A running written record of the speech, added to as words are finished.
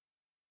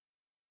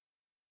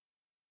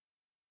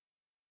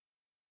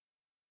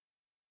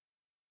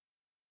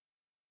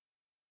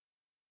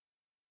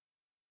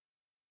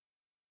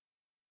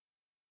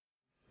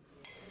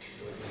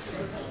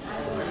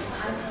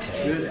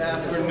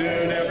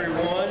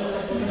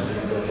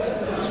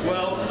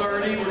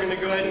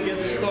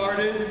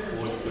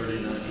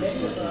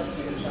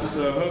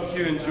So hope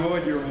you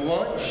enjoyed your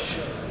lunch.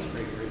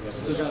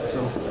 Still got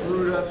some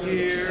fruit up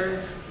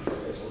here.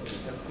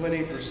 Got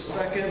plenty for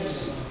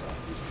seconds.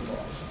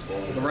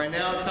 But right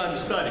now it's time to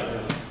study.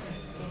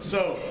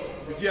 So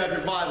if you have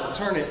your Bible,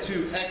 turn it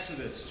to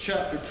Exodus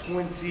chapter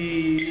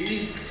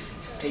 28.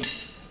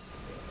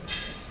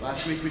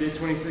 Last week we did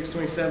 26,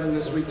 27,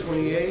 this week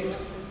 28. Did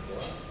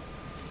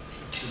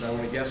I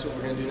want to guess what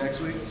we're going to do next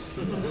week?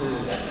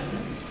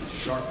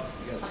 Sharp.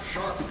 You guys are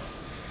sharp.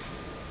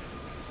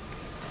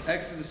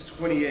 Exodus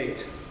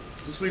 28.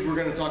 This week we're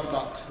going to talk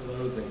about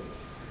clothing.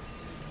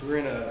 We're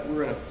in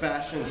a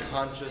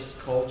fashion-conscious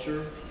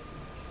culture.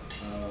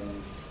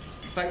 In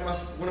fact,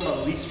 one of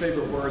my least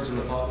favorite words in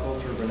the pop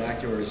culture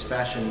vernacular is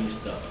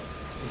fashionista.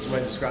 When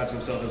somebody describes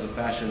himself as a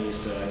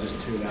fashionista, I just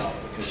tune out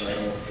because I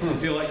don't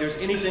feel like there's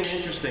anything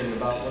interesting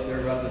about what they're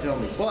about to tell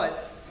me.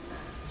 But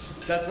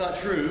that's not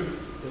true,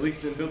 at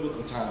least in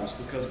biblical times,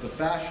 because the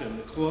fashion,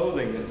 the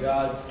clothing that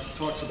God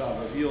talks about,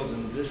 reveals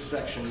in this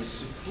section is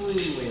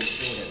supremely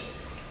important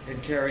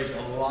and carries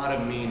a lot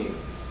of meaning.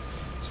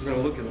 So we're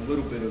going to look at a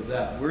little bit of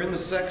that. We're in the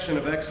section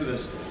of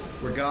Exodus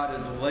where God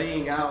is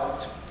laying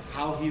out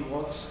how he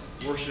wants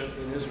worship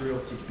in Israel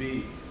to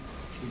be.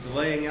 He's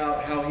laying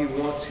out how he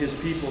wants his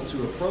people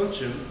to approach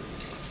him,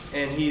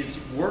 and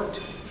he's worked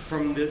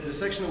from the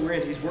section that we're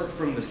in, he's worked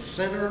from the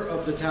center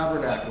of the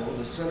tabernacle,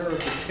 the center of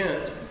the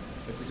tent,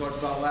 like we talked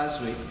about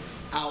last week,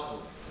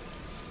 outward.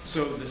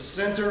 So the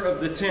center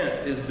of the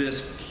tent is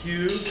this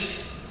cube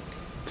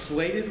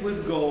plated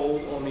with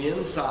gold on the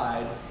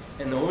inside,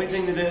 and the only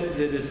thing that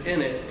is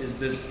in it is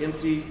this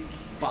empty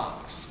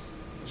box.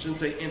 I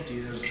shouldn't say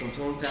empty, there's some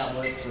stone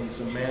tablets and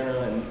some manna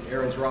and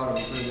Aaron's rod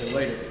will put it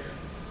later.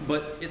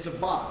 But it's a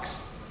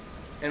box,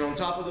 and on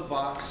top of the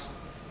box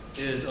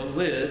is a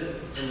lid,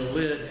 and the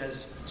lid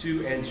has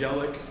two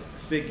angelic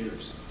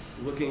figures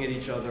looking at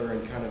each other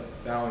and kind of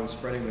bowing,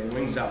 spreading their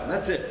wings out. And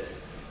that's it.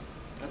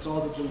 That's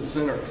all that's in the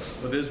center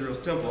of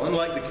Israel's temple.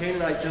 Unlike the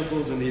Canaanite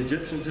temples and the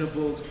Egyptian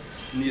temples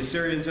and the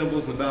Assyrian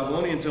temples and the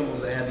Babylonian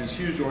temples that had these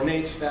huge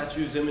ornate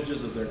statues,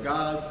 images of their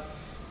God,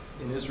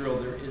 in Israel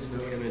there is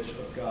no image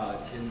of God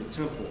in the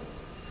temple.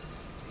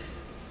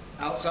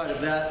 Outside of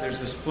that, there's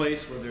this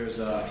place where there's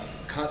a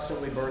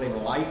constantly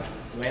burning light,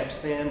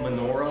 lampstand,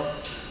 menorah,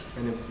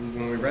 and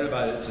when we read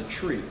about it, it's a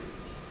tree.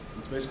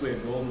 It's basically a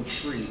golden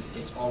tree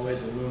that's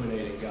always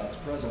illuminating God's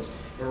presence.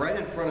 And right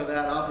in front of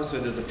that,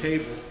 opposite, is a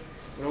table,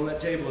 and on that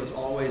table is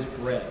always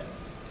bread.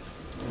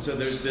 And so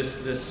there's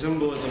this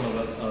symbolism of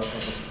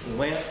a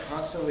lamp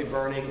constantly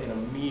burning and a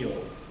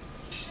meal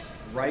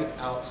right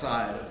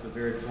outside of the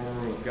very throne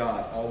room of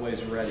God,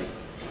 always ready.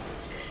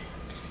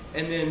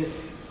 And then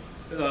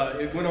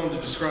it went on to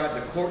describe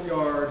the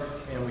courtyard,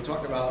 and we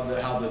talked about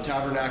how the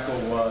tabernacle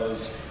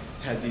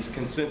had these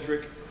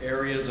concentric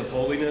areas of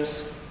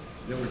holiness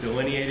that were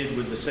delineated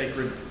with the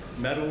sacred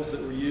metals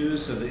that were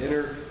used. So the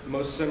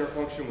innermost center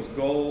function was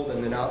gold,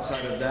 and then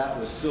outside of that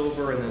was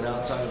silver, and then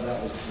outside of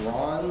that was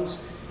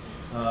bronze.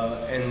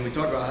 And we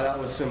talked about how that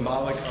was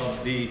symbolic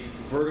of the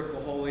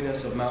vertical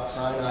holiness of Mount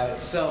Sinai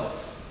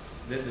itself.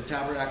 That the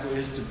tabernacle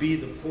is to be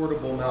the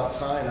portable Mount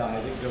Sinai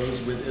that goes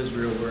with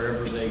Israel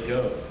wherever they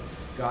go.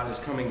 God is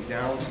coming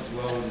down to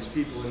dwell with his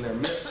people in their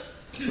midst.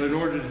 But in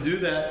order to do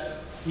that,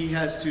 he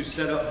has to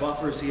set up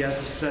buffers. He has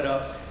to set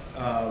up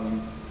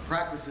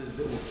practices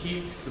that will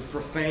keep the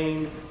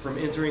profane from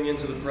entering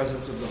into the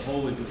presence of the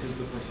holy, because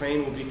the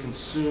profane will be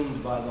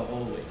consumed by the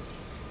holy.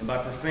 And by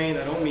profane,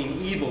 I don't mean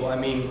evil, I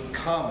mean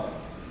common,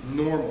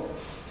 normal,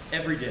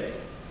 everyday.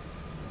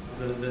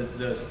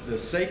 The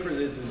sacred,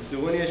 the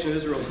delineation of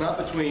Israel is not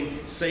between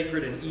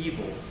sacred and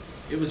evil.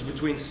 It was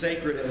between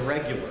sacred and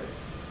regular.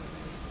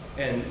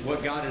 And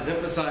what God is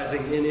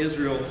emphasizing in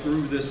Israel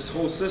through this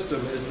whole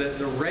system is that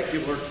the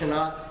regular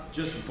cannot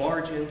just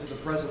barge into the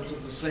presence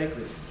of the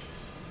sacred.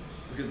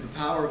 Because the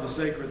power of the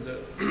sacred,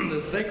 the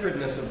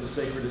sacredness of the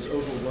sacred is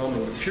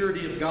overwhelming. The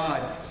purity of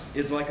God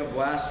is like a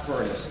blast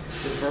furnace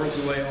that burns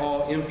away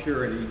all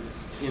impurity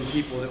in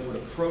people that would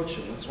approach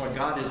him. That's why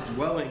God is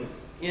dwelling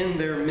in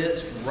their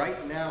midst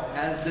right now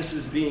as this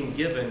is being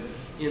given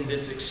in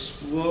this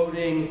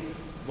exploding,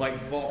 like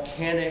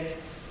volcanic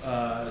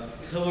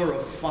pillar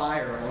of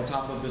fire on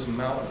top of this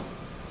mountain.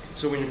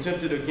 So when you're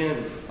tempted,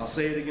 again, I'll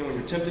say it again, when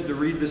you're tempted to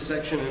read this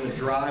section in a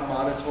dry,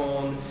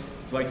 monotone,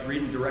 like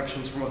reading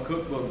directions from a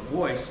cookbook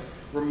voice,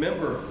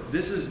 remember,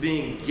 this is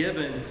being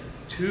given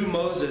to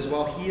Moses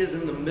while he is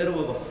in the middle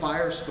of a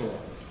firestorm.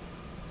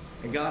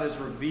 And God is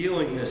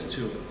revealing this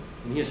to him.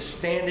 And he is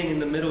standing in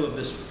the middle of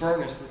this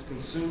furnace that's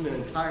consumed an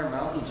entire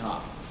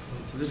mountaintop.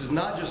 So this is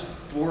not just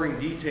boring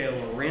detail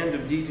or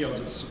random details.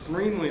 It's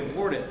supremely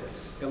important,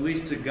 at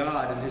least to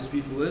God and his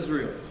people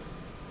Israel.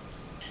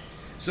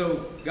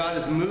 So God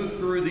has moved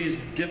through these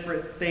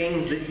different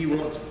things that he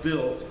wants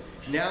built.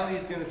 Now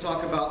he's going to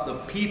talk about the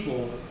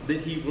people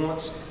that he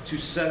wants to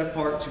set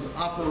apart to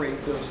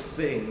operate those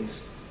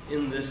things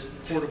in this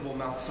portable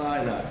Mount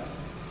Sinai.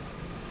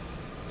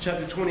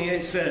 Chapter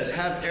 28 says,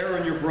 "Have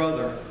Aaron your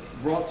brother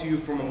brought to you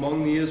from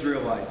among the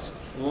Israelites,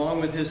 along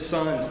with his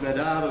sons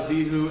Nadab,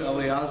 Abihu,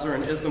 Eleazar,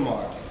 and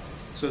Ithamar.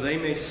 so they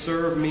may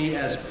serve me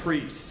as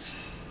priests.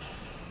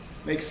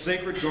 Make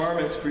sacred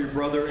garments for your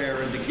brother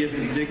Aaron to give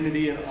him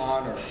dignity and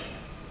honor.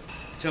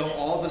 Tell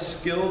all the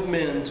skilled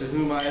men to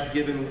whom I have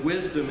given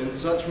wisdom in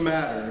such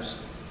matters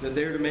that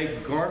they are to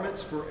make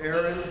garments for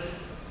Aaron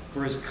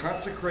for his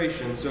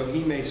consecration, so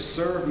he may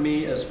serve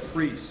me as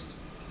priest.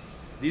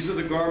 These are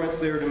the garments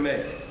they are to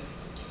make: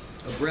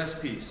 a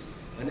breastpiece,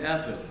 an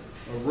ephod,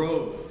 a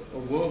robe, a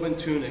woven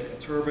tunic, a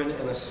turban,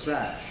 and a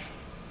sash.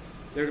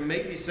 They are to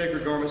make these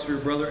sacred garments for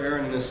your brother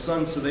Aaron and his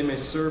sons, so they may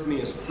serve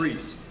me as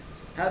priests.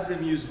 Have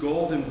them use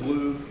gold and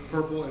blue,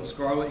 purple and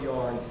scarlet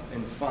yarn,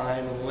 and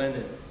fine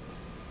linen.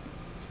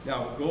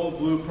 Now, gold,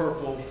 blue,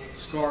 purple,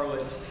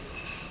 scarlet,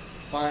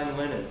 fine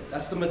linen.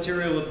 That's the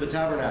material of the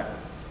tabernacle.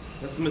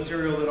 That's the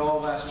material that all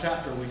last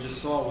chapter we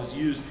just saw was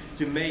used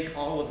to make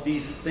all of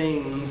these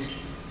things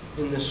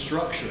in this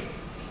structure.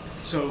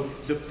 So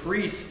the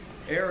priest,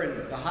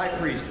 Aaron, the high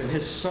priest, and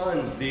his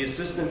sons, the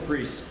assistant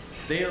priests,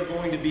 they are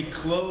going to be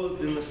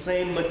clothed in the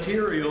same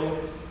material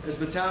as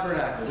the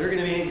tabernacle. They're going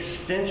to be an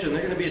extension.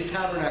 They're going to be a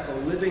tabernacle,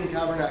 a living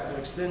tabernacle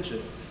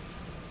extension.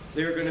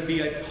 They're going to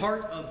be a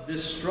part of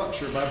this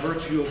structure by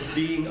virtue of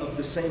being of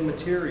the same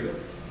material.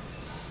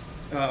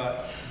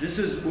 This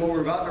is what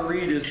we're about to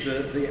read is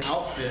the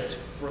outfit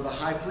for the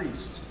high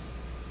priest.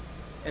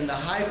 And the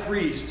high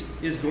priest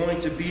is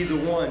going to be the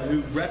one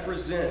who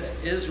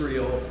represents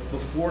Israel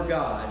before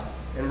God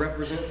and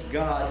represents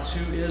God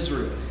to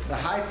Israel. The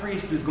high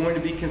priest is going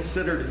to be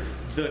considered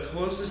the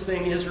closest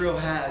thing Israel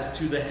has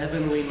to the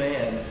heavenly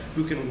man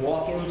who can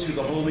walk into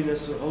the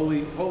holiness of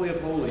Holy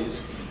of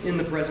Holies in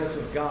the presence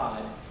of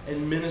God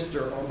and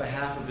minister on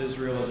behalf of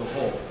Israel as a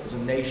whole, as a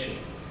nation.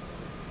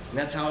 And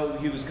that's how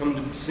he was come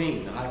to be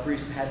seen. The high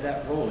priest had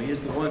that role. He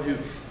is the one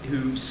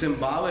who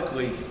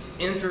symbolically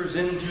enters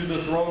into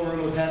the throne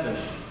room of heaven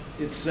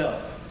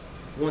itself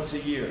once a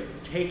year,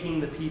 taking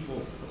the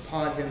people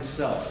upon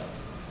himself,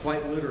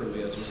 quite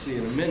literally, as we'll see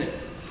in a minute.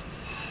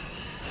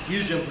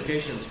 Huge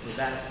implications for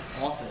that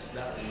office,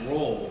 that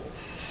role.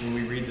 When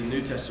we read the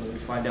New Testament, we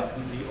find out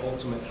who the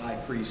ultimate high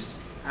priest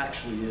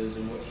actually is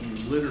and what he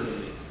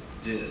literally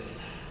did.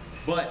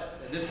 But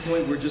at this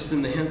point, we're just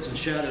in the hints and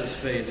shadows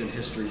phase in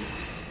history.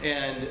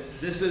 And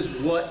this is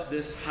what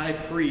this high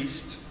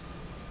priest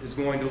is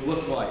going to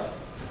look like.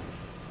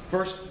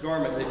 First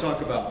garment they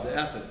talk about, the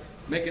ephod.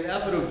 Make an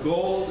ephod of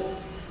gold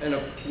and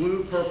a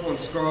blue, purple, and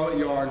scarlet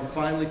yarn,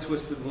 finely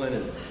twisted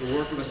linen, the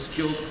work of a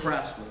skilled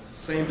craftsman. It's the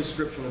same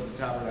description of the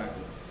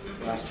tabernacle,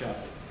 last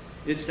chapter.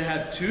 It's to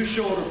have 2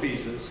 shoulder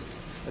pieces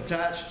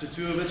attached to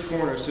 2 of its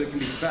corners so it can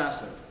be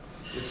fastened.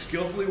 Its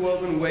skillfully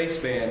woven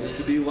waistband is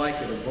to be like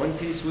it, of one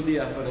piece with the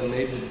ephod and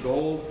made with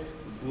gold,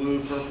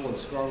 blue, purple, and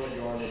scarlet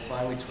yarn with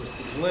finely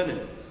twisted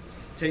linen.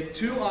 Take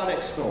 2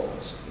 onyx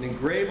stones and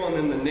engrave on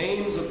them the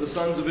names of the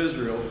sons of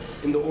Israel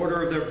in the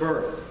order of their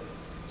birth.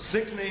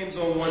 6 names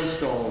on one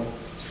stone,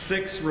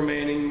 6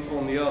 remaining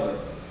on the other.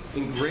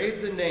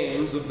 Engrave the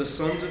names of the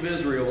sons of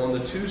Israel on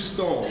the 2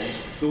 stones,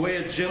 the way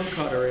a gem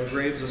cutter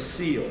engraves a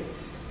seal.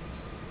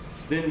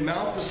 Then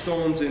mount the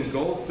stones in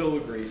gold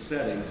filigree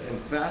settings and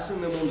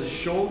fasten them on the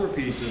shoulder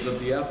pieces of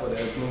the ephod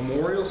as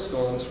memorial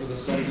stones for the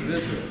sons of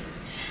Israel.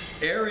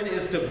 Aaron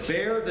is to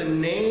bear the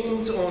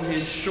names on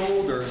his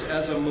shoulders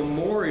as a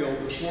memorial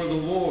before the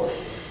Lord.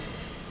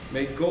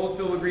 Make gold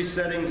filigree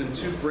settings and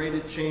 2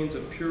 braided chains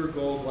of pure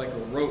gold like a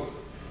rope,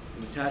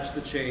 and attach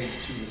the chains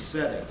to the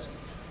settings.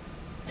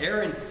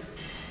 Aaron,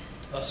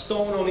 a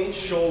stone on each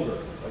shoulder,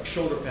 like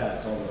shoulder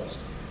pads almost.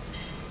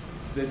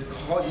 The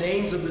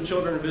names of the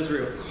children of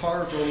Israel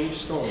carved on each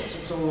stone,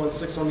 6 on one,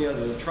 6 on the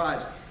other, the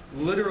tribes.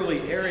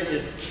 Literally, Aaron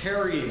is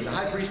carrying, the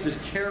high priest is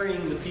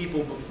carrying the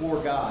people before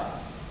God,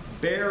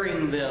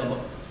 bearing them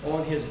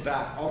on his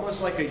back,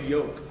 almost like a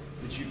yoke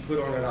that you put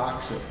on an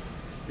oxen.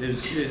 It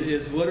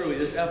is literally,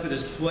 this ephod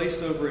is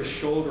placed over his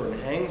shoulder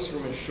and hangs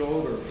from his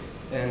shoulder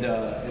and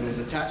is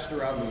attached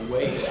around the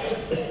waist.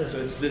 So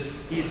it's this,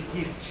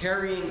 he's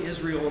carrying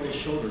Israel on his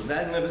shoulders.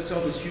 That in and of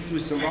itself is hugely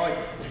symbolic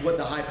of what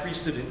the high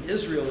priesthood in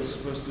Israel is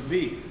supposed to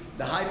be.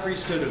 The high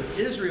priesthood of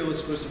Israel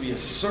is supposed to be a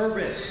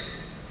servant.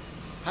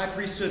 High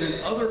priesthood in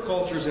other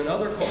cultures and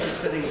other cultic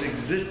settings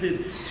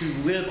existed to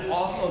live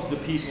off of the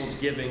people's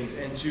givings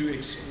and to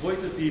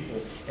exploit the people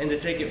and to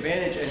take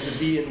advantage and to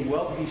be in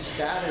wealthy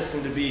status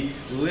and to be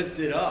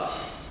lifted up.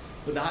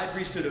 But the high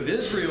priesthood of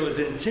Israel is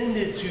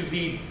intended to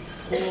be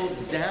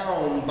pulled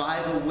down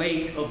by the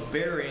weight of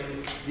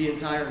bearing the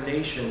entire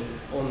nation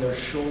on their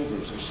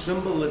shoulders. There's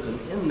symbolism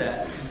in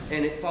that,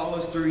 and it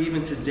follows through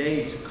even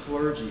today to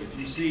clergy.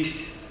 If you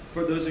see,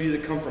 for those of you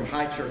that come from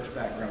high church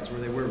backgrounds where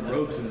they wear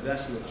robes and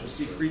vestments, you'll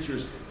see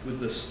preachers with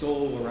the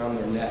stole around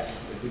their neck,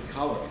 a good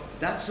collar.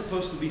 That's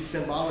supposed to be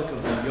symbolic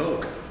of the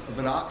yoke of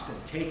an oxen,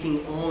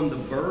 taking on the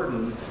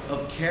burden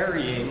of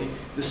carrying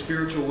the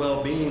spiritual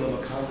well-being of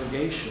a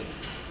congregation.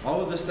 All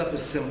of this stuff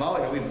is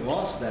symbolic, and we've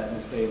lost that in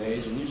this day and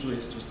age, and usually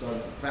it's just done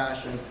for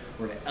fashion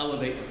or to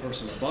elevate the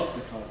person above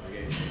the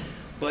congregation.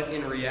 But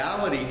in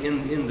reality,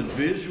 in the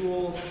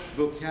visual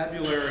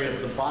vocabulary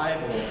of the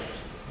Bible,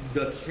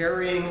 the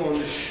carrying on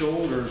the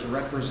shoulders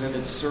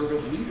represented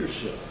servant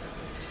leadership.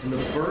 and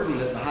the burden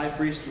that the high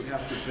priest would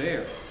have to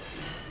bear.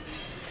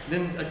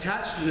 Then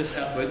attached to this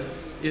ephod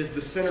is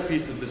the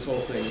centerpiece of this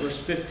whole thing. Verse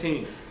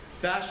 15,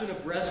 fashion a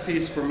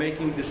breastpiece for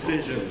making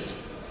decisions,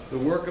 the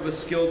work of a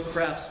skilled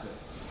craftsman.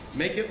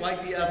 Make it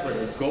like the ephod,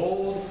 of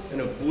gold and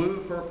of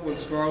blue, purple, and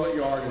scarlet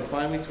yarn, and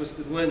finely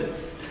twisted linen.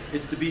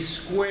 It's to be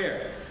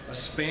square, a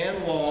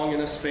span long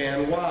and a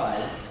span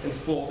wide, and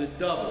folded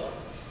double.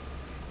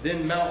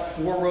 Then mount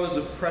 4 rows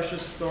of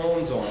precious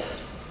stones on it.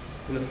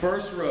 In the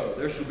first row,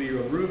 there shall be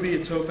a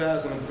ruby, a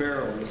topaz, and a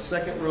beryl. In the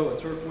second row, a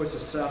turquoise, a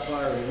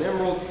sapphire, and an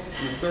emerald.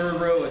 In the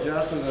third row, a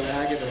jasmine, an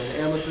agate, and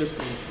an amethyst.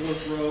 In the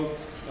fourth row,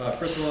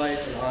 chrysolite,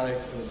 an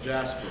onyx, and a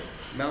jasper.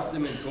 Mount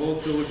them in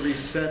gold filigree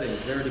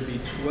settings. There are to be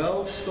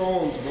 12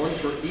 stones, one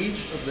for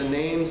each of the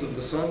names of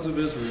the sons of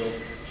Israel,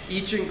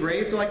 each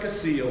engraved like a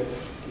seal,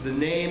 with the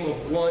name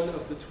of one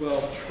of the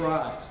 12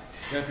 tribes.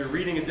 Now, if you're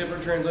reading a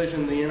different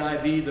translation than the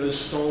NIV, those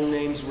stone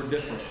names were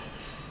different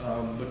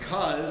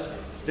because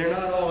they're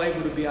not all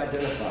able to be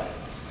identified.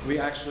 We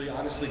actually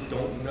honestly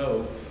don't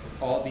know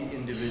all the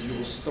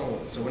individual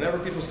stones. So whenever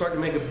people start to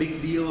make a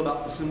big deal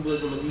about the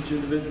symbolism of each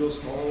individual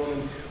stone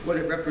and what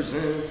it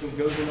represents and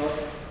goes in on,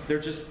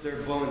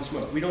 they're blowing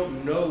smoke. We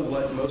don't know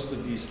what most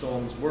of these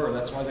stones were.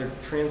 That's why they're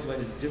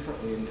translated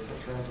differently in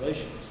different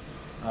translations.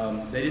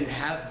 They didn't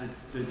have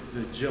the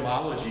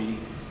gemology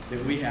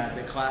that we have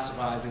that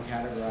classifies and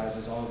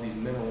categorizes all of these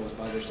minerals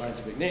by their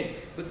scientific name.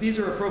 But these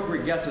are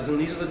appropriate guesses, and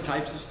these are the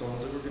types of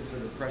stones that were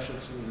considered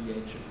precious in the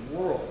ancient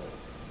world.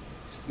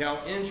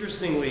 Now,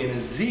 interestingly, in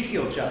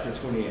Ezekiel chapter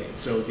 28,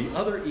 so the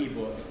other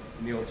e-book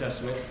in the Old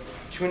Testament,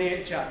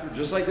 28th chapter,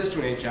 just like this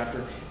 28th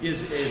chapter,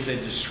 is a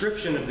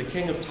description of the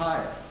king of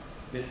Tyre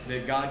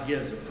that God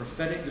gives, a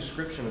prophetic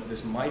description of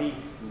this mighty,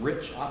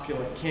 rich,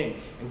 opulent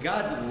king. And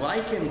God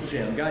likens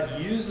him,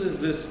 God uses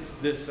this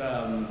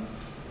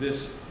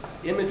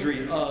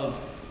imagery of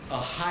a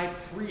high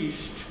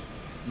priest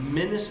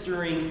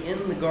ministering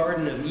in the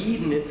Garden of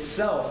Eden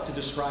itself to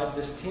describe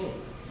this king.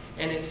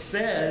 And it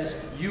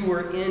says, you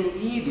were in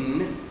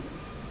Eden,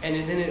 and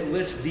then it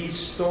lists these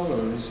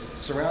stones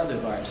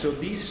surrounded by him. So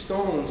these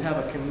stones have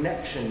a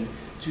connection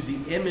to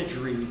the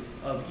imagery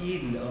of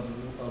Eden, of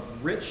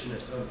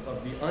richness,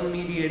 of the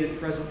unmediated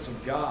presence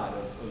of God,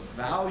 of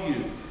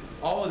value,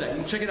 all of that. You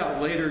can check it out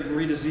later. You can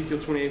read Ezekiel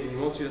 28 when you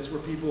want to. That's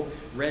where people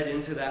read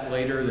into that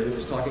later, that it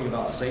was talking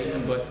about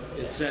Satan, but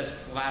it says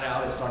flat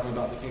out it's talking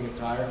about the king of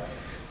Tyre.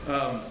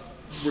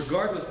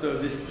 Regardless, though,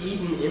 this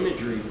Eden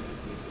imagery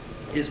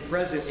is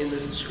present in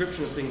this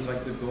description of things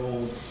like the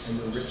gold and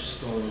the rich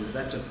stones.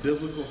 That's a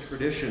biblical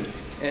tradition.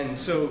 And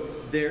so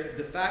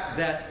the fact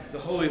that the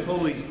Holy of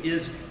Holies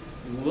is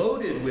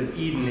loaded with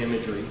Eden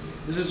imagery,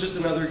 this is just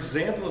another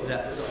example of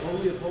that. The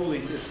Holy of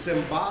Holies is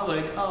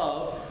symbolic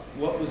of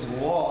what was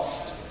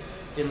lost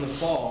in the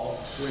fall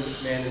when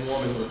man and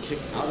woman were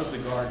kicked out of the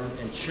garden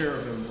and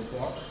cherubim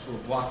were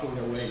blocking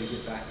their way to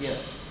get back in.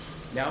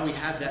 Now we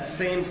have that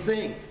same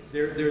thing.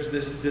 There's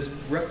this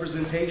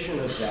representation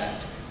of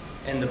that.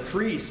 And the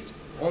priest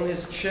on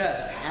his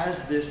chest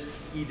has this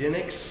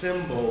Edenic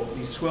symbol,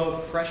 these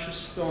 12 precious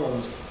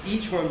stones,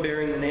 each one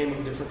bearing the name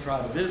of a different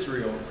tribe of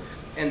Israel.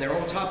 And they're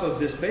on top of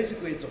this.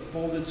 Basically, it's a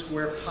folded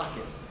square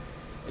pocket.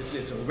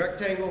 It's a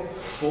rectangle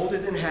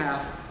folded in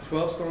half,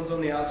 12 stones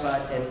on the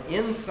outside, and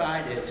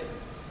inside it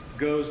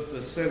goes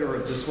the center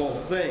of this whole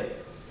thing.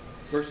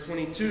 Verse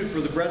 22, for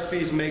the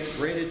breastpiece make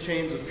braided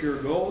chains of pure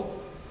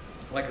gold,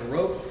 like a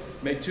rope.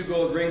 Make 2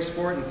 gold rings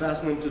for it and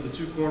fasten them to the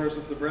 2 corners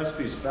of the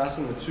breastpiece.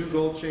 Fasten the 2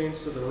 gold chains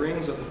to the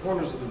rings at the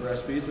corners of the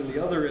breastpiece and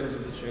the other ends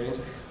of the chains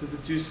to the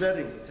 2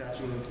 settings,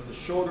 attaching them to the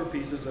shoulder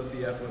pieces of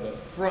the ephod at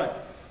the front.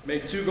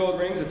 Make 2 gold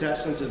rings,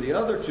 attach them to the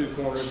other 2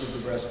 corners of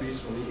the breastpiece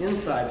from the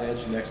inside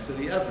edge next to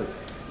the ephod.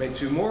 Make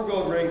 2 more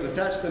gold rings,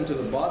 attach them to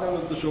the bottom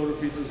of the shoulder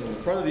pieces on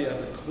the front of the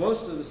ephod,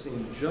 close to the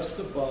seam just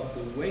above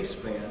the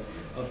waistband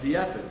of the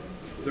ephod.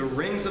 The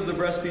rings of the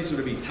breastpiece are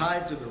to be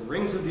tied to the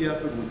rings of the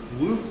ephod with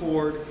blue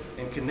cord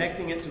and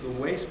connecting it to the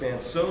waistband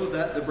so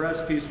that the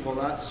breastpiece will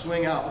not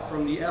swing out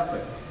from the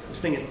ephod. This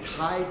thing is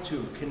tied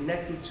to,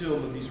 connected to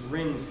him with these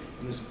rings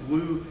and this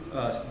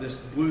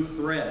blue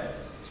thread.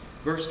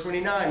 Verse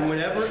 29,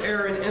 whenever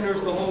Aaron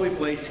enters the holy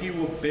place, he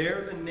will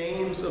bear the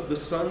names of the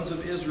sons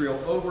of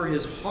Israel over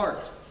his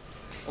heart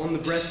on the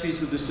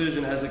breastpiece of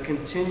decision as a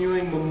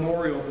continuing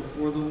memorial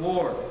before the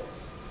Lord.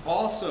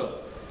 Also,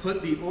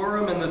 put the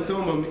Urim and the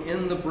Thummim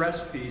in the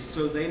breastpiece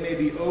so they may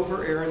be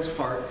over Aaron's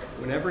heart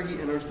whenever he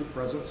enters the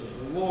presence of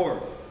the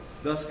Lord.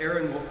 Thus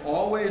Aaron will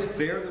always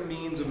bear the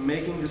means of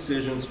making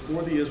decisions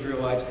for the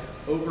Israelites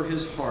over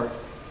his heart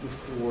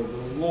before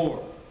the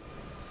Lord.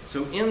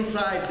 So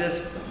inside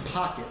this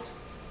pocket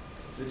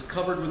that's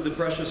covered with the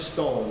precious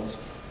stones,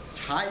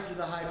 tied to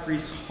the high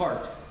priest's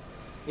heart,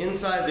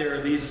 inside there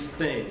are these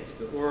things,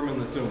 the Urim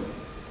and the Thummim.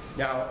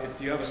 Now, if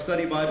you have a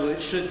study Bible,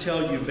 it should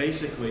tell you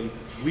basically,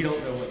 we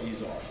don't know what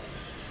these are.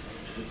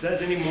 If it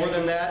says any more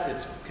than that,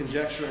 it's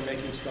conjecture and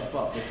making stuff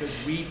up because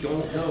we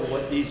don't know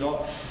what these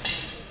are.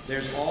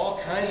 There's all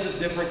kinds of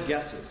different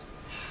guesses.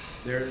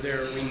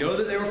 We know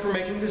that they were for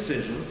making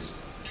decisions,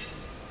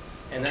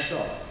 and that's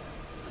all.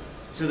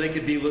 So they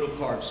could be little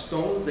carved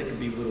stones, they could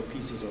be little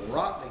pieces of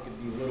rock, they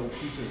could be little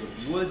pieces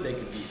of wood, they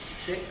could be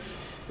sticks,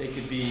 it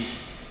could be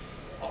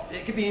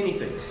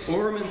anything.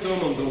 Urim and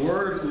Thummim, the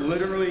word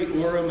literally,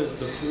 Urim is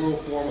the plural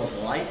form of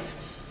light.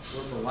 The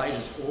word for light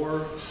is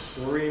Ur.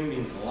 Urim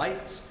means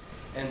lights.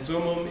 And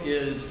Thummim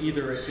is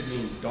either, it could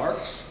mean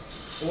darks,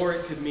 or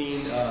it could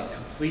mean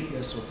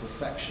completeness or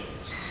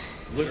perfections,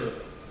 literally.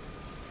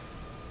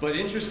 But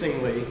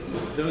interestingly,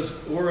 those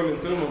Urim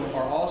and Thummim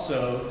are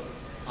also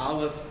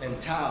Aleph and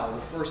Tau,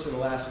 the first and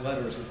last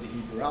letters of the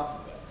Hebrew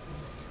alphabet.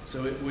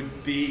 So it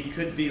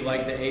could be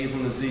like the A's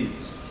and the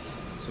Z's,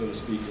 so to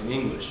speak, in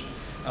English.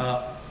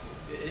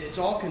 It's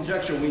all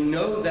conjecture. We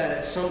know that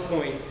at some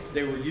point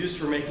they were used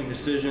for making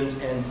decisions,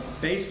 and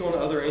based on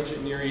other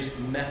ancient Near East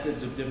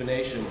methods of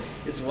divination,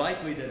 it's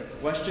likely that a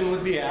question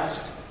would be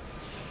asked,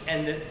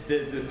 and that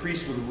the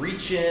priest would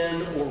reach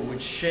in or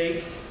would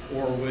shake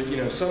or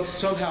would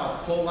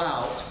somehow pull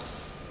out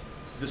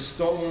the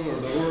stone or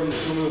the Urim, the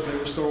Thummim, if they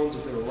were stones,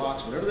 if they were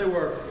rocks, whatever they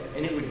were,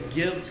 and it would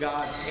give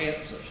God's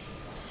answer.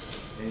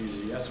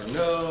 Maybe yes or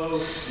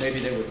no, maybe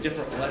they were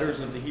different letters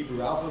of the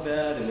Hebrew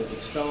alphabet, and it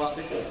would spell out,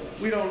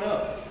 we don't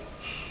know.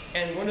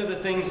 And one of the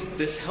things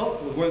that's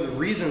helpful, one of the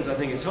reasons I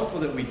think it's helpful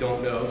that we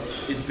don't know,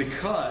 is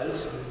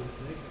because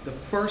the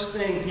first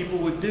thing people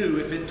would do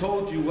if it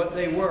told you what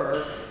they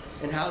were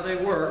and how they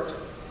worked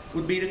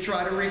would be to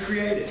try to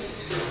recreate it.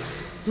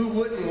 Who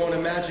wouldn't want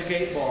a magic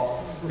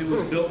 8-ball that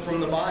was built from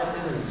the Bible,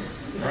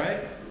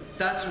 right?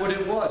 That's what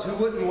it was. Who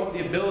wouldn't want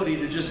the ability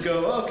to just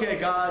go, okay,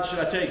 God, should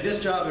I take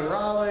this job in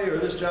Raleigh or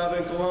this job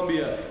in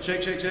Columbia?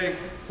 Shake, shake, shake,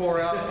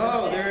 pour out.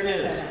 Oh, there it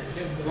is,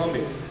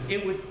 Columbia.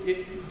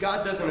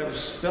 God doesn't ever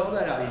spell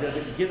that out. He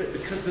doesn't give it,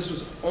 because this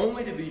was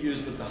only to be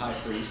used with the high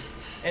priest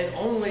and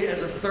only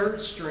as a third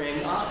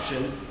string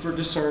option for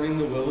discerning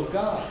the will of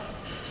God.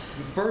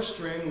 The first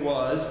string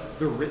was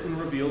the written,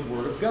 revealed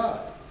Word of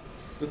God.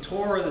 The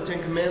Torah, the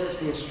Ten Commandments,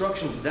 the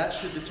instructions, that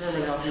should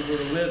determine how people are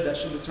to live. That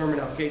should determine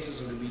how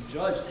cases are to be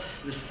judged.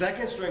 The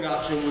second string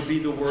option would be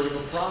the word of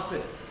a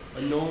prophet,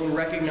 a known,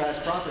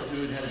 recognized prophet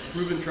who had a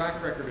proven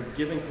track record of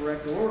giving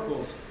correct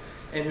oracles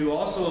and who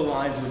also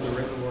aligned with the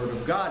written word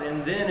of God.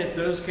 And then if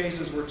those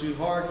cases were too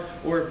hard,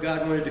 or if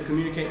God wanted to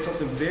communicate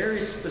something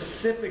very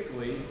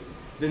specifically,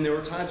 then there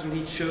were times when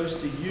he chose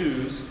to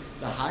use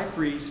the high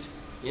priest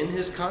in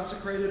his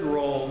consecrated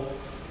role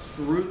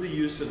through the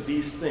use of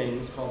these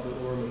things called the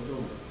Urim and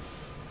Thummim.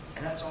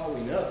 And that's all we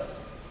know.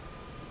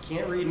 We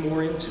can't read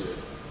more into it.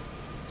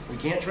 We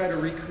can't try to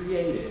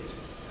recreate it.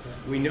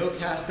 We know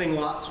casting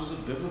lots was a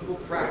biblical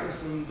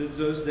practice in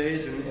those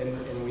days,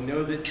 and we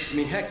know that, I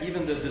mean, heck,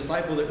 even the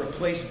disciple that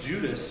replaced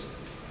Judas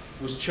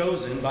was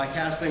chosen by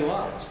casting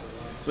lots.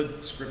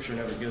 But Scripture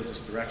never gives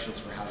us directions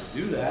for how to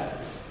do that.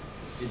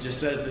 It just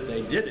says that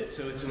they did it.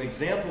 So it's an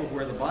example of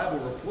where the Bible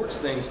reports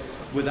things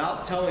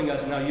without telling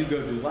us, now you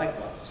go do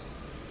likewise.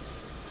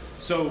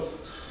 So,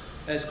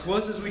 as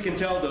close as we can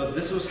tell, though,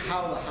 this was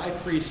how the high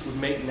priest would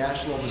make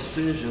national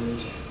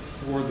decisions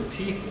for the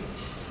people.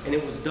 And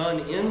it was done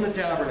in the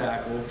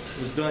tabernacle,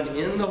 it was done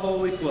in the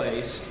holy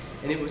place,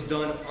 and it was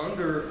done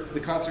under the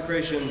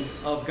consecration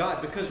of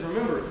God. Because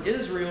remember,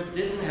 Israel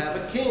didn't have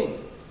a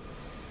king.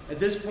 At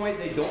this point,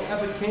 they don't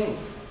have a king.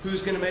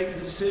 Who's going to make the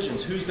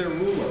decisions? Who's their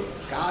ruler?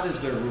 God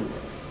is their ruler.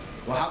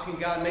 Well, how can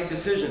God make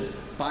decisions?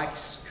 By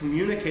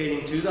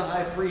communicating to the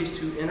high priest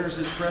who enters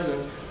his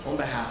presence on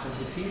behalf of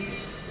the people.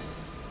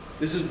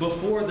 This is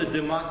before the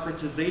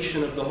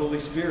democratization of the Holy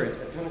Spirit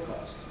at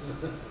Pentecost.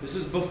 This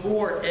is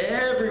before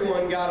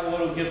everyone got a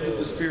little gift of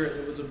the Spirit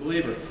that was a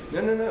believer.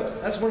 No.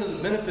 That's one of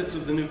the benefits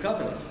of the new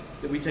covenant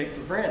that we take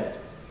for granted.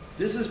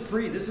 This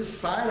is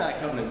Sinai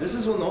covenant. This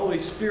is when the Holy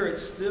Spirit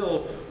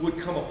still would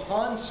come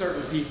upon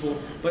certain people,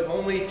 but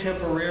only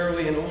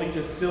temporarily and only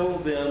to fill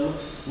them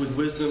with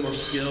wisdom or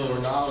skill or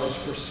knowledge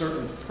for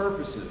certain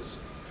purposes.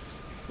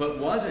 But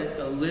wasn't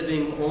a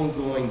living,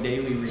 ongoing,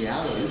 daily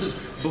reality. This is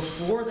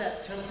before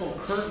that temple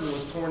curtain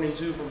was torn in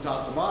two from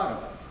top to bottom.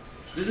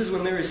 This is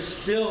when there is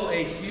still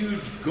a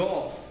huge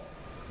gulf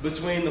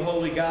between the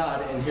holy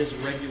God and his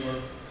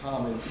regular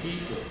common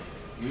people.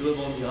 We live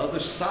on the other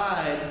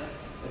side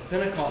of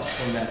Pentecost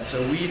from that,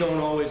 so we don't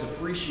always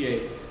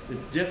appreciate the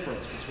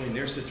difference between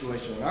their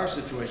situation and our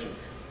situation.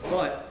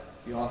 But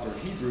the author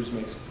of Hebrews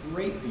makes a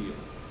great deal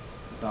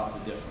about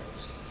the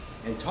difference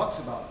and talks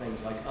about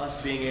things like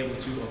us being able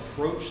to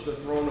approach the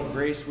throne of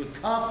grace with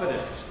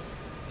confidence.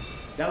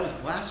 That was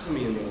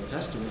blasphemy in the Old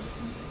Testament.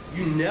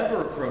 You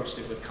never approached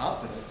it with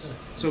confidence.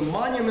 So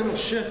monumental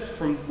shift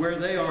from where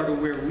they are to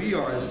where we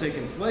are has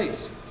taken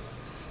place.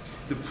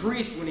 The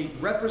priest, when he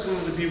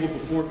represented the people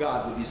before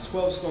God with these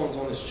 12 stones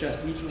on his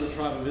chest, each with the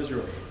tribe of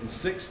Israel, and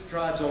 6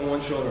 tribes on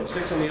one shoulder and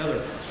 6 on the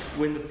other,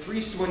 when the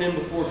priest went in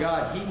before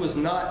God, he was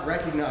not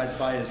recognized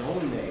by his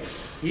own name.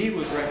 He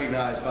was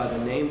recognized by the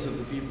names of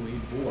the people he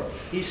bore.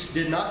 He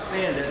did not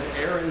stand as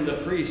Aaron the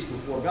priest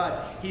before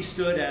God. He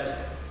stood as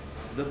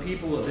the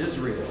people of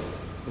Israel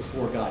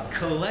before God.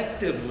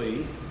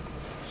 Collectively,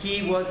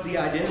 he was the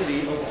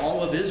identity of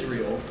all of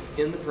Israel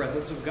in the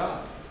presence of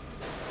God.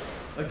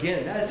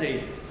 Again, that is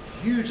a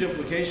huge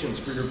implications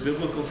for your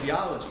biblical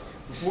theology.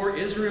 Before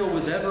Israel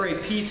was ever a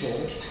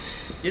people,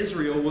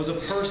 Israel was a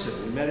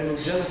person. We met him in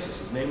Genesis.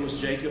 His name was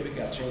Jacob. It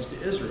got changed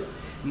to Israel.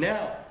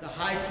 Now, the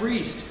high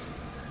priest,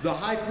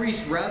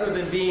 rather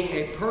than being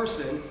a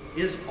person,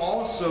 is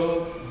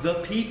also the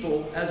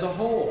people as a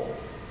whole.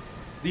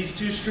 These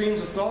two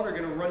streams of thought are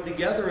going to run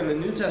together in the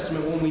New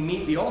Testament when we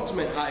meet the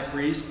ultimate high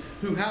priest,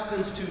 who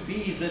happens to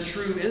be the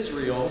true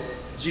Israel,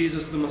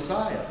 Jesus the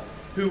Messiah,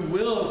 who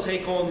will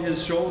take on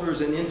his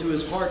shoulders and into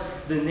his heart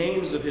the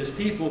names of his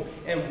people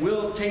and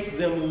will take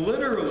them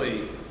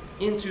literally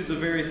into the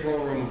very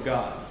throne room of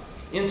God,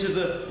 into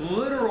the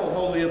literal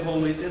Holy of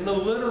Holies, in the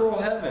literal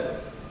heaven,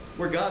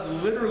 where God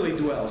literally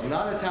dwells,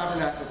 not a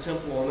tabernacle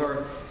temple on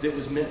earth that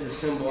was meant to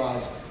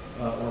symbolize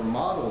or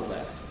model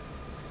that.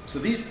 So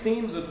these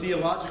themes of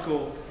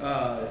theological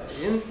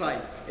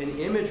insight and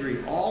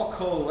imagery all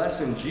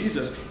coalesce in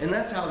Jesus, and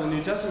that's how the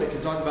New Testament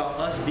can talk about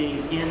us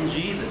being in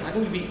Jesus. How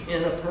can you be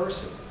in a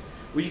person?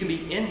 Well, you can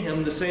be in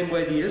him the same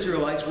way the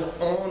Israelites were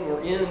on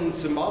or in,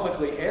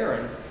 symbolically,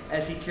 Aaron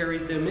as he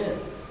carried them in.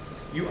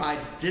 You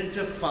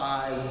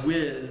identify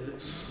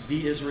with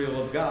the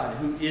Israel of God,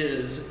 who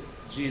is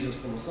Jesus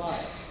the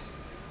Messiah.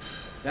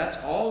 That's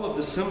all of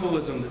the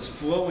symbolism that's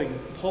flowing,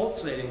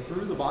 pulsating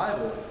through the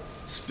Bible,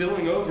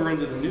 spilling over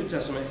into the New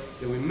Testament,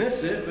 and we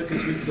miss it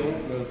because we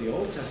don't know the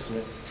Old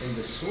Testament and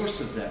the source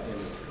of that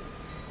imagery.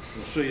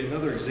 We'll show you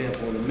another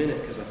example in a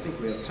minute because I think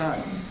we have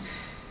time.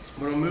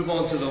 We're going to move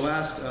on to the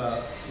last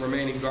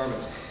remaining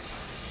garments.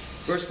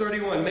 Verse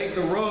 31, make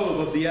the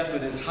robe of the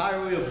ephod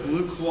entirely of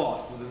blue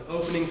cloth with an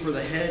opening for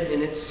the head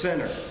in its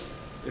center.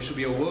 There shall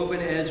be a woven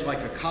edge like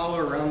a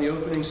collar around the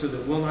opening so that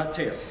it will not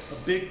tear.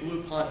 A big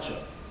blue poncho.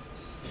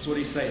 That's what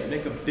he's saying.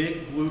 Make a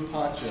big blue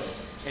poncho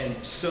and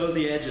sew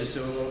the edges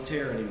so it won't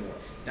tear anymore.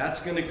 That's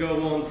going to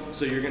go on,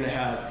 so you're going to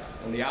have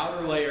on the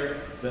outer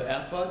layer the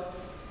ephod,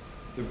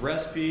 the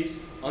breastpiece.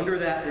 Under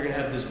that you're going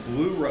to have this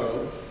blue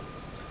robe.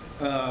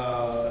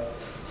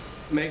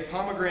 Make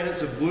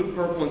pomegranates of blue,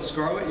 purple, and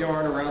scarlet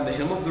yarn around the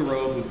hem of the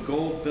robe with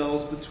gold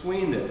bells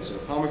between them. So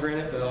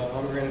pomegranate bell,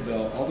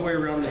 all the way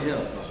around the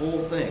hem, the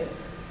whole thing.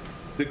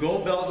 The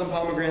gold bells and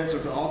pomegranates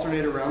are to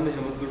alternate around the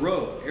hem of the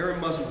robe. Aaron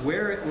must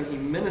wear it when he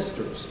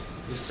ministers.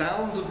 The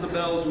sounds of the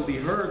bells will be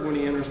heard when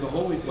he enters the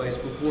holy place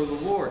before the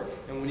Lord,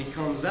 and when he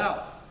comes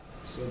out,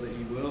 so that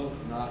he will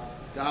not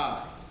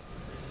die.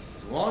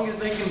 As long as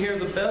they can hear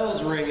the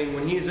bells ringing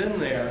when he's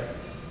in there,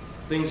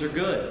 things are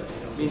good.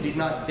 It means he's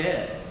not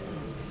dead.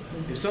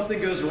 If something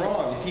goes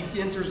wrong, if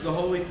he enters the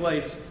holy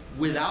place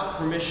without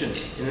permission,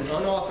 in an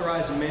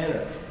unauthorized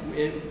manner,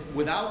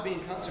 without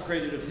being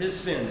consecrated of his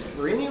sins,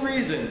 for any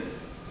reason,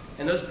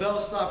 and those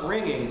bells stop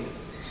ringing,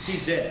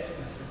 he's dead.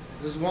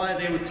 This is why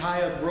they would tie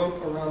a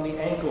rope around the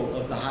ankle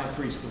of the high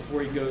priest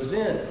before he goes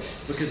in.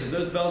 Because if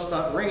those bells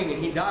stop ringing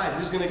and he died,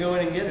 who's going to go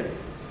in and get him?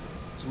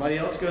 Somebody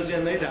else goes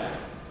in, they die.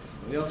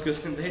 Somebody else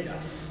goes in, they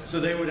die. So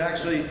they would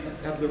actually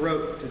have the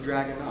rope to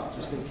drag him out,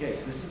 just in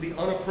case. This is the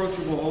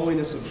unapproachable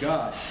holiness of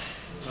God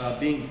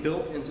being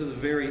built into the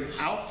very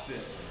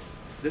outfit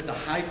that the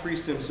high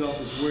priest himself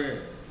is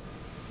wearing.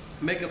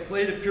 Make a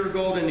plate of pure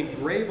gold and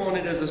engrave on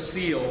it as a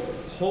seal,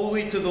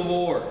 holy to the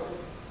Lord.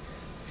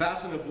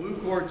 Fasten a blue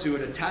cord to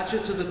it, attach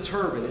it to the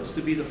turban. It's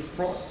to be the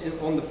front,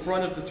 on the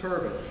front of the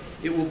turban.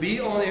 It will be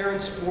on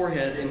Aaron's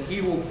forehead, and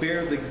he will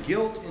bear the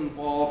guilt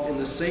involved in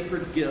the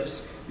sacred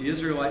gifts the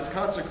Israelites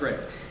consecrate,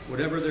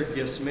 whatever their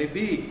gifts may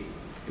be.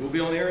 It will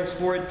be on Aaron's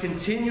forehead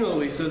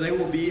continually, so they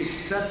will be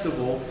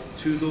acceptable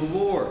to the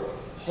Lord.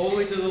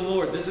 Holy to the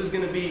Lord. This is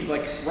going to be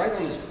like right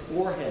on his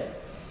forehead.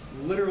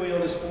 Literally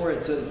on his forehead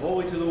it says,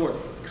 holy to the Lord.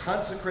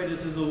 Consecrated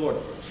to the Lord.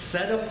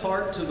 Set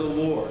apart to the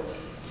Lord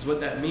is what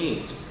that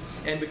means.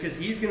 And because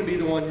he's going to be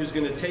the one who's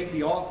going to take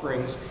the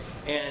offerings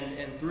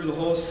and through the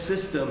whole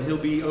system, he'll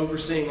be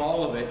overseeing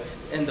all of it.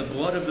 And the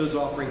blood of those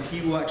offerings,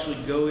 he will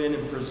actually go in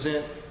and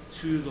present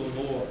to the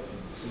Lord.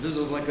 So this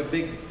is like a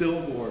big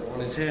billboard on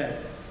his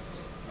head.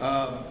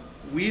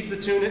 Weave a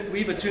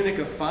tunic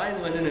of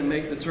fine linen and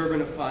make the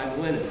turban of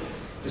fine linen.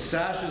 The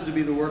sash is to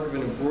be the work of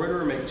an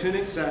embroiderer. Make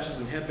tunics, sashes,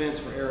 and headbands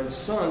for Aaron's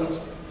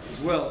sons as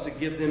well, to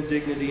give them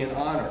dignity and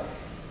honor.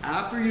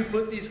 After you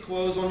put these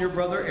clothes on your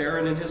brother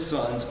Aaron and his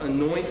sons,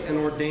 anoint and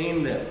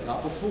ordain them.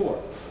 Not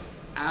before.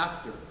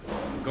 After.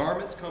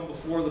 Garments come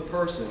before the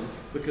person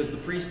because the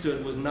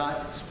priesthood was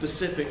not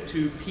specific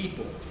to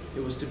people.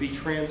 It was to be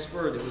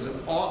transferred. It was an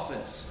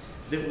office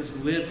that was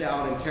lived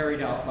out and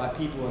carried out by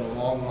people in a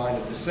long line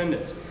of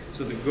descendants.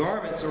 So the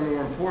garments are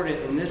more important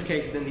in this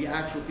case than the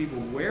actual people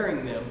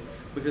wearing them,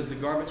 because the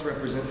garments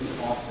represent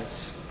the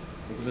office.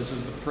 This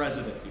is the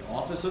president. The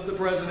office of the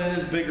president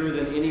is bigger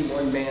than any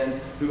one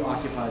man who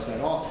occupies that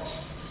office.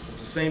 It's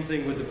the same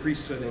thing with the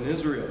priesthood in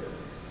Israel.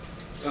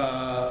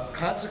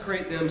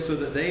 Consecrate them so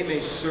that they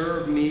may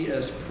serve me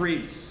as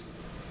priests.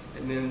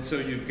 And then so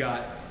you've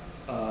got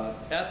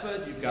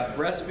ephod, you've got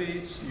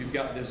breastpiece, you've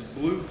got this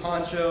blue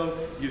poncho,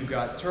 you've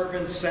got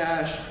turban,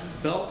 sash,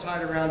 belt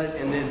tied around it,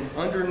 and then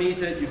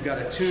underneath it you've got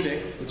a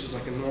tunic, which is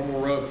like a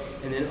normal robe,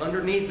 and then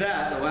underneath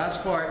that, the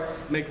last part,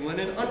 make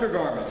linen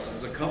undergarments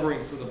as a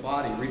covering for the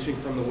body, reaching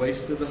from the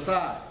waist to the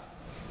thigh.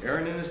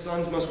 Aaron and his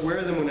sons must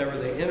wear them whenever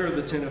they enter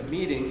the tent of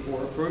meeting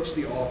or approach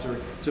the altar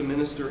to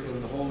minister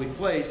in the holy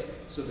place,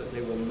 so that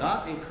they will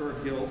not incur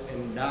guilt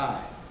and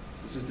die.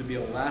 This is to be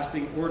a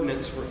lasting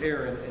ordinance for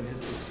Aaron and his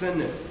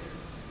descendants.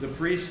 The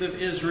priests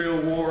of Israel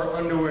wore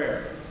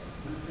underwear.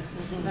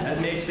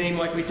 That may seem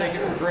like we take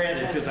it for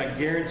granted, because I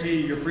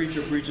guarantee your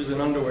preacher preaches in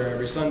underwear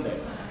every Sunday.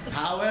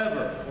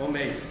 However, well,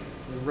 maybe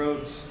the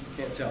robes,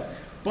 you can't tell.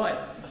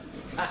 But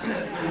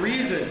the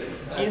reason,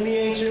 in the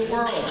ancient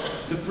world,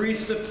 the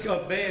priests of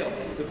Baal,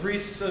 the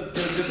priests of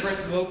the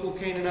different local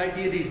Canaanite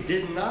deities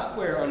did not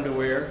wear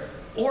underwear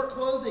or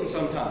clothing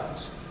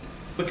sometimes,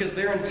 because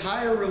their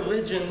entire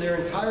religion, their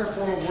entire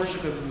form of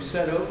worship, as we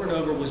said over and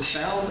over, was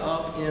bound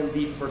up in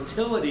the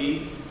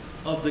fertility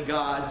of the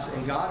gods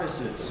and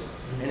goddesses.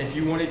 And if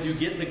you wanted to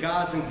get the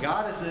gods and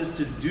goddesses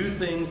to do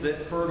things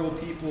that fertile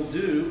people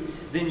do,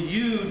 then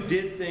you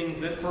did things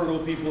that fertile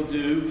people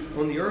do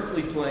on the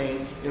earthly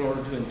plane in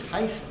order to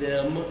entice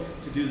them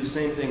to do the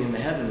same thing in the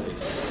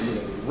heavenlies. And then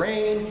it would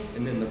rain,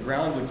 and then the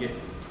ground would get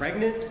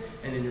pregnant,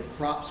 and then your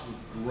crops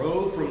would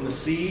grow from the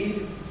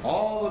seed.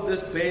 All of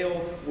this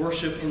Baal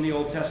worship in the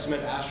Old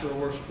Testament, Asherah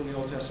worship in the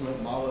Old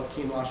Testament, Moloch,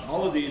 Chemosh,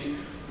 all of these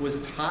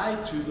was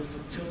tied to the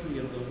fertility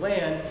of the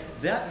land.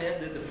 That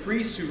meant that the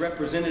priests who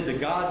represented the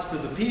gods to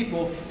the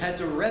people had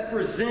to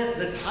represent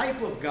the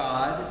type of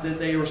God that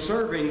they were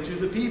serving to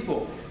the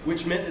people,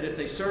 which meant that if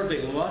they served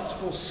a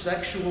lustful,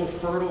 sexual,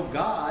 fertile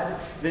God,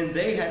 then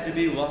they had to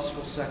be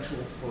lustful,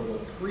 sexual,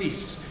 fertile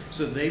priests.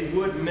 So they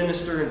would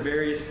minister in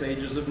various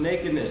stages of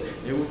nakedness.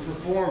 They would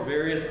perform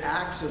various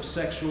acts of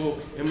sexual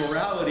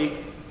immorality,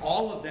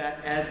 all of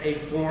that as a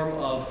form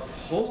of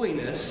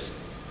holiness.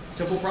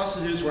 Temple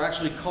prostitutes were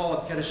actually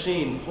called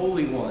Kedoshim,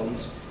 holy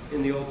ones,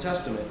 in the Old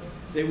Testament.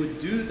 They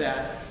would do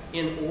that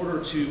in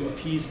order to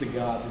appease the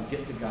gods and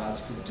get the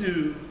gods to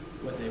do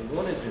what they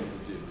wanted them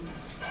to do.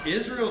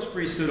 Israel's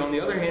priesthood, on the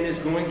other hand, is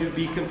going to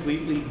be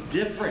completely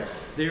different.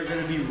 They're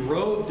going to be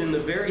robed in the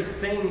very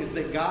things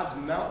that God's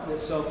mountain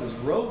itself is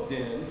robed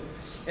in,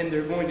 and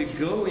they're going to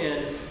go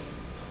in,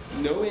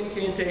 no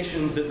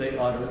incantations that they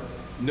utter,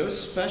 no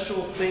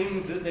special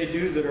things that they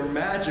do that are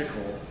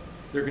magical.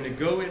 They're going to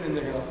go in and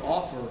they're going to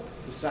offer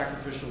the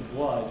sacrificial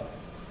blood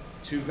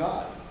to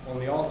God on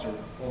the altar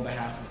on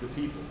behalf of the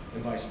people,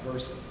 and vice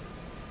versa.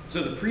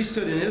 So the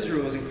priesthood in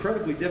Israel is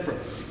incredibly different.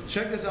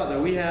 Check this out,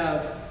 though. We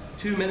have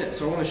 2 minutes,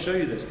 so I want to show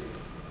you this.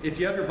 If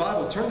you have your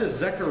Bible, turn to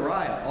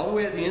Zechariah, all the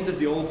way at the end of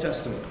the Old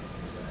Testament.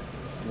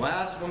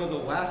 One of the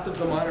last of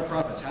the minor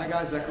prophets,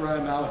 Haggai,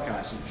 Zechariah,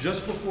 Malachi. So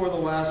just before the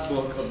last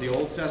book of the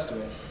Old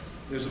Testament,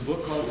 there's a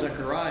book called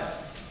Zechariah.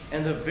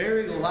 And the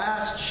very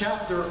last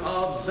chapter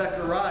of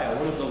Zechariah,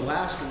 one of the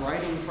last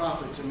writing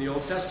prophets in the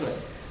Old Testament,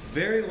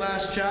 very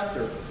last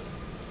chapter,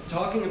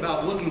 talking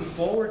about looking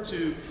forward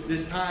to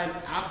this time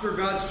after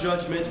God's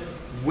judgment,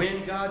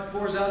 when God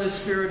pours out His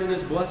Spirit and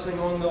His blessing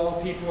on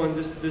all people, and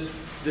this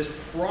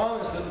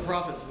promise that the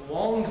prophets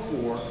longed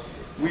for.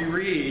 We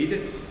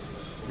read,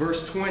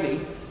 verse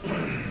 20,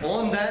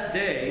 "On that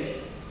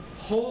day,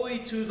 holy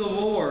to the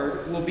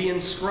Lord will be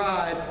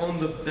inscribed on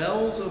the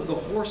bells of the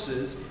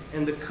horses,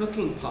 and the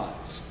cooking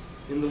pots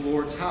in the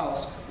Lord's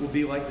house will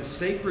be like the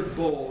sacred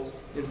bowls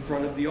in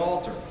front of the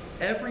altar.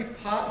 Every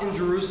pot in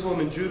Jerusalem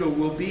and Judah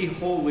will be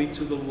holy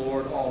to the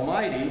Lord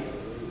Almighty,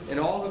 and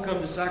all who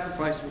come to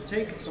sacrifice will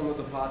take some of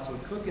the pots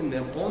and cook in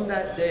them. On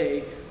that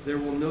day, there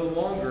will no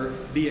longer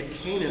be a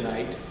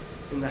Canaanite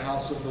in the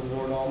house of the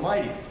Lord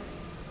Almighty."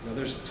 Now,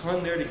 there's a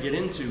ton there to get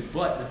into,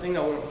 but the thing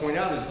I want to point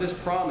out is this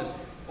promise.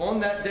 On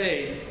that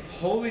day,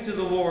 holy to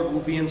the Lord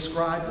will be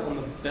inscribed on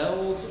the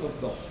bells of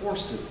the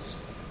horses.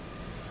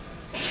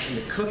 And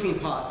the cooking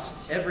pots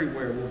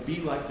everywhere will be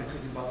like the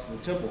cooking pots in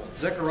the temple.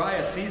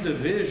 Zechariah sees a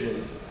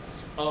vision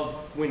of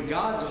when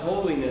God's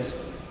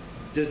holiness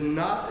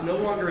no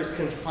longer is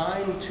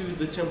confined to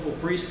the temple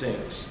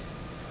precincts,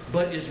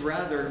 but is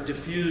rather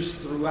diffused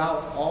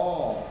throughout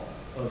all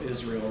of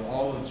Israel and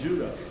all of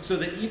Judah. So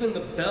that even the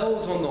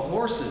bells on the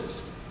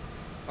horses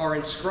are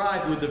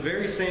inscribed with the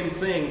very same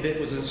thing that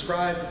was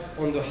inscribed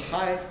on the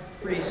high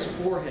priest's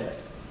forehead.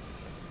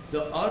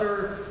 The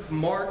utter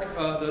mark,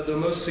 the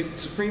most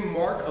supreme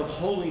mark of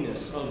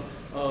holiness,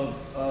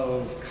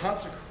 of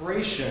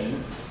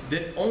consecration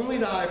that only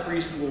the high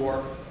priest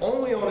wore,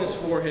 only on his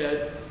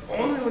forehead,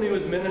 only when he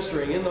was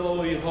ministering in the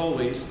Holy of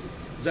Holies.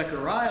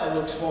 Zechariah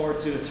looks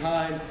forward to a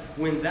time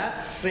when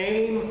that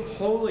same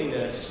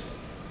holiness,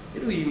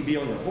 it'll even be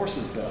on the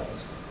horses'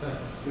 bells,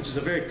 which is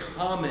a very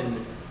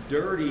common,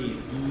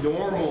 dirty,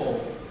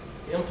 normal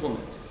implement.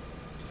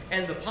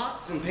 And the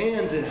pots and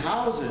pans in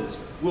houses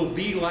will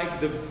be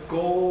like the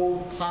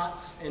gold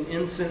pots and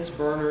incense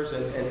burners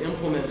and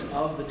implements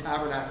of the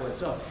tabernacle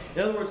itself.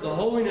 In other words, the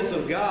holiness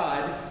of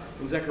God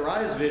in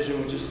Zechariah's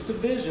vision, which is just a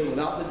vision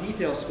without the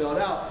details spelled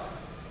out,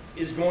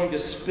 is going to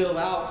spill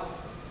out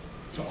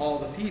to all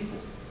the people.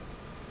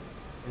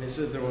 And it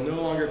says there will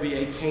no longer be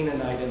a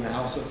Canaanite in the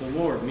house of the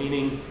Lord,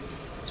 meaning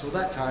until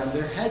that time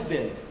there had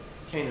been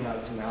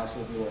Canaanites in the house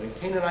of the Lord. And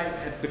Canaanite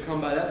had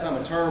become by that time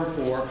a term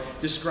for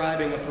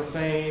describing a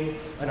profane,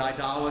 an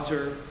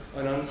idolater,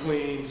 an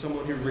unclean,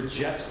 someone who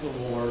rejects the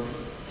Lord.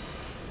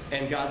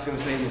 And God's going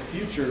to say in the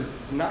future,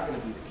 it's not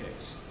going to be the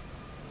case.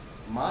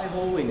 My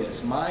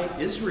holiness, my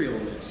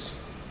Israelness,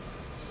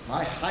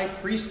 my high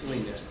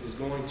priestliness is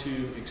going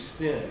to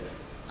extend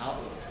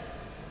outward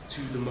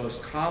to the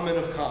most common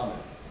of common.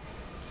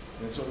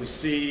 And that's what we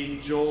see.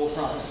 Joel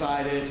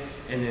prophesied it,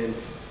 and then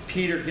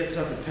Peter gets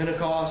up at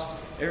Pentecost.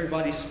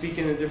 Everybody's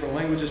speaking in different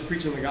languages,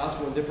 preaching the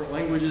gospel in different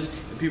languages.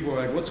 And people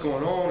are like, what's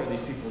going on? Are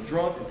these people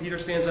drunk? And Peter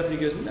stands up and he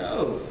goes,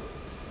 no,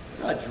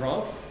 they're not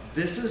drunk.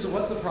 This is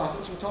what the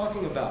prophets were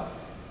talking about.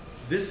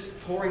 This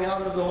pouring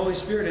out of the Holy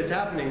Spirit, it's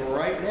happening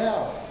right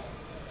now.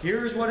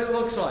 Here's what it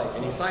looks like.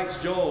 And he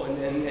cites Joel,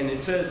 and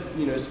it says,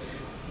 you know,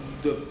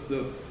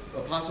 the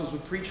apostles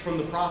would preach from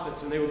the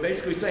prophets, and they would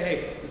basically say,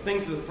 hey, the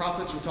things that the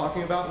prophets were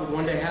talking about would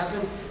one day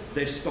happen.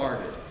 They've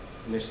started.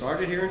 And they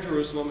started here in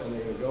Jerusalem, and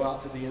they're going to go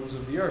out to the ends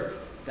of the earth.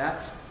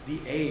 That's the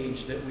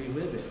age that we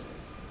live in.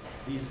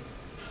 These,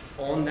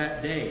 on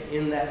that day,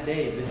 in that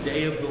day, the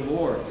day of the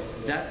Lord,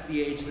 that's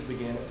the age that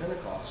began at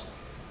Pentecost.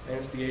 And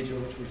it's the age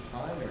in which we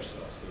find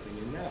ourselves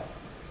living in now.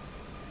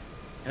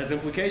 It has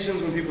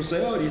implications when people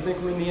say, oh, do you think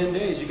we're in the end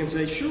days? You can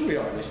say, sure we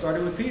are. They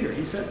started with Peter.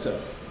 He said so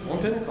on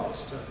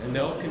Pentecost. And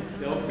they'll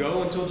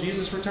go until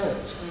Jesus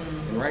returns.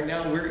 And right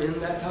now we're in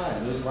that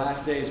time, those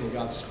last days when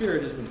God's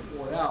Spirit has been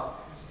poured out.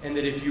 And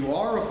that if you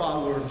are a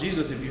follower of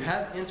Jesus, if you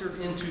have entered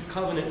into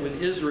covenant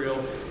with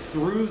Israel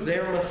through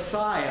their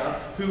Messiah,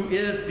 who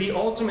is the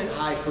ultimate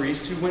high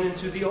priest, who went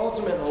into the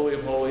ultimate Holy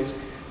of Holies,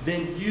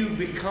 then you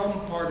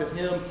become part of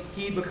him.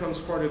 He becomes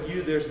part of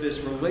you. There's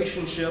this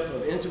relationship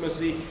of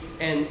intimacy,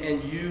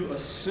 and you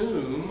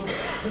assume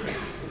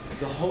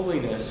the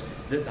holiness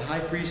that the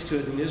high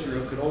priesthood in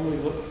Israel could only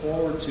look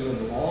forward to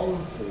and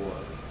long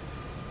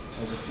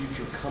for as a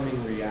future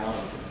coming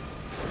reality.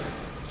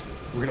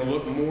 We're going to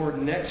look more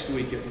next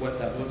week at what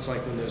that looks like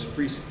when those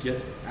priests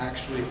get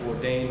actually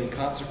ordained and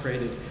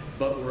consecrated,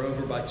 but we're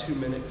over by 2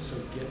 minutes,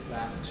 so get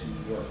back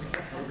to work.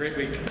 Have a great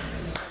week.